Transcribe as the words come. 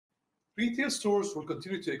Retail stores will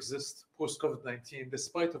continue to exist post-COVID-19,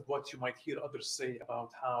 despite of what you might hear others say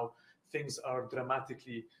about how things are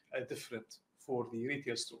dramatically different for the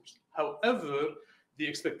retail stores. However, the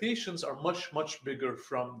expectations are much, much bigger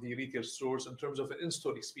from the retail stores in terms of an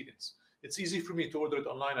in-store experience. It's easy for me to order it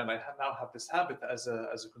online, and I now have this habit as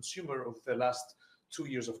a consumer of the last 2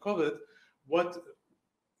 years of COVID.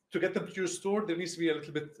 To get them to your store, there needs to be a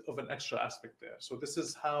little bit of an extra aspect there. So this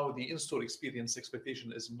is how the in-store experience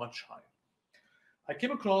expectation is much higher. I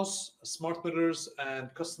came across smart mirrors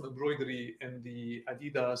and custom embroidery in the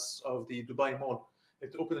Adidas of the Dubai Mall.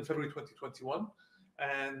 It opened in February 2021,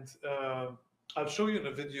 and I'll show you in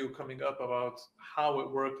a video coming up about how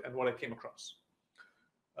it worked and what I came across.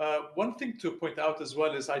 One thing to point out as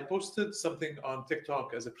well is I posted something on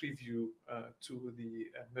TikTok as a preview to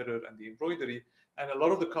the mirror and the embroidery, and a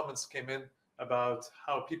lot of the comments came in about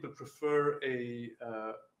how people prefer a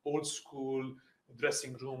old school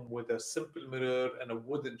dressing room with a simple mirror and a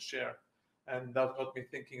wooden chair. And that got me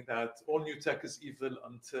thinking that all new tech is evil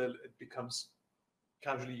until it becomes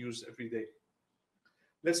casually used every day.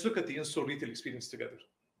 Let's look at the in-store retail experience together.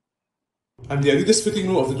 And the Adidas fitting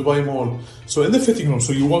room of the Dubai Mall. So in the fitting room,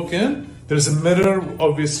 so you walk in, there's a mirror,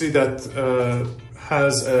 obviously, that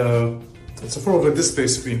has it's a form of a display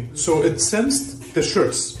screen. So it sensed the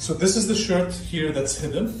shirts. So this is the shirt here that's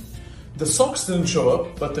hidden. The socks didn't show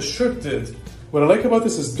up, but the shirt did. What I like about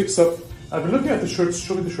this is it picks up. I've been looking at the shirts,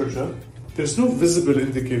 show me the shirt, John. There's no visible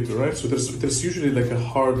indicator, right? So there's usually like a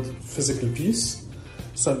hard physical piece.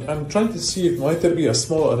 So I'm trying to see if might there be a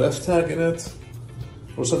small RF tag in it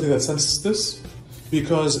or something that senses this,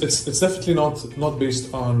 because it's definitely not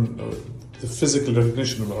based on the physical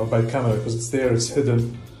recognition or by camera, because it's there, it's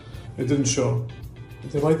hidden. It didn't show.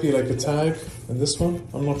 There might be like a tag in this one,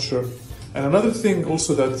 I'm not sure. And another thing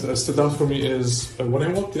also that stood out for me is when I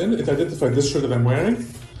walked in, it identified this shirt that I'm wearing,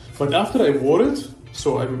 but after I wore it,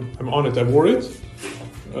 so I'm on it, I wore it,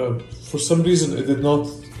 for some reason it did not,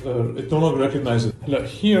 it no longer recognized it. Like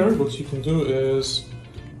here, what you can do is,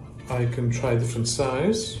 I can try a different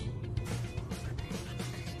size.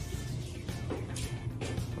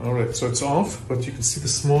 All right, so it's off, but you can see the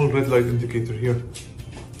small red light indicator here.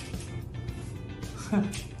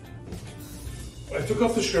 I took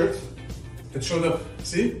off the shirt, it showed up,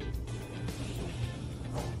 see?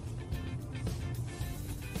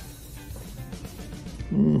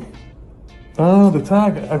 Ah, the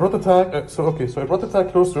tag, I brought the tag, so I brought the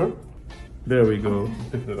tag closer. There we go,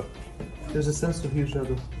 picked it up. There's a sensor here,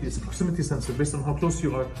 Shadow. It's a proximity sensor based on how close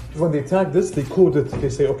you are. When they tag this, they code it. They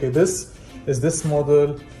say, okay, this is this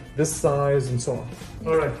model, this size, and so on.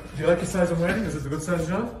 All right, do you like the size I'm wearing? Is it a good size,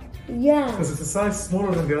 John? Yeah. Because it's a size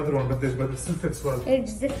smaller than the other one, but it still fits well.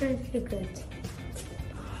 It's definitely good.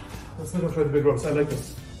 Let's not try the big rocks. I like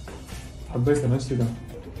this. حبيتها nicely done.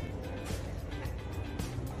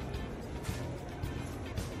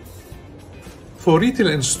 For retail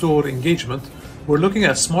in-store engagement, we're looking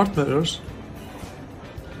at smart mirrors,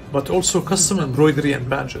 but also custom embroidery and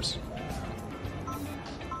badges.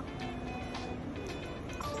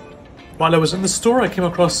 While I was in the store, I came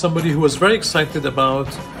across somebody who was very excited about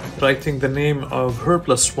writing the name of her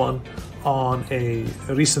plus one on a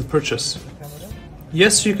recent purchase.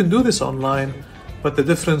 Yes, you can do this online, but the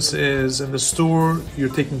difference is in the store, you're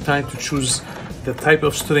taking time to choose the type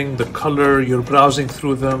of string, the color, you're browsing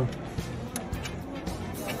through them.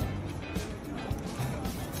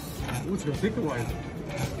 Ooh, it's gonna take a while.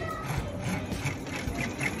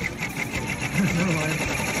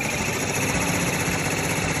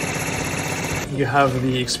 You have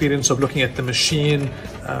the experience of looking at the machine,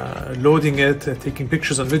 loading it, taking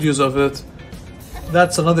pictures and videos of it.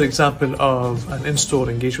 That's another example of an in-store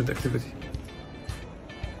engagement activity.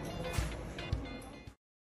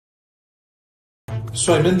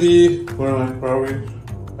 So I'm in the, where are we?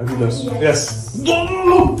 Adidas. Yes.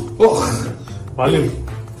 Oh, Malim.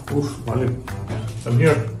 Oof, Malim. I'm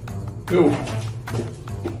here. Yo.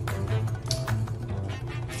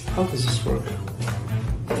 How does this work?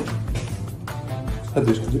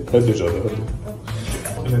 هدي جادة هدي.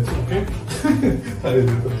 Okay?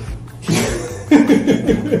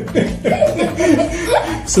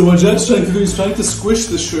 So what Jad's trying to do is trying to squish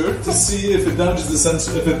the shirt to see if it damages the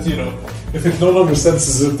sensor, if it no longer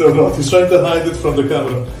senses it or not. He's trying to hide it from the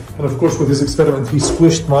camera. And of course with his experiment he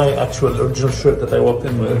squished my actual original shirt that I walked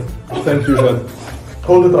in with. Thank you, Jad.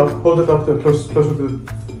 Hold it up to closer to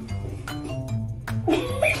the...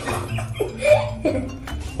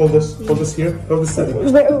 Hold this here. Hold this steady.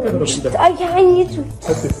 I need to.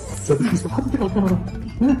 That's it.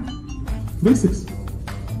 Basics.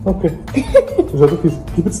 Okay.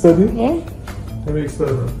 Keep it steady. Yeah. Let me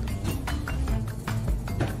experiment.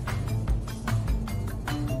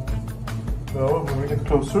 Now moving it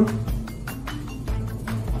closer.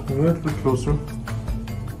 A little bit closer.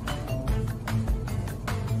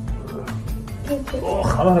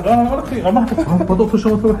 خلاص لا ما تضغط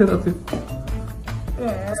شو ما تروح يا لطيف.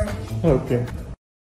 اوكي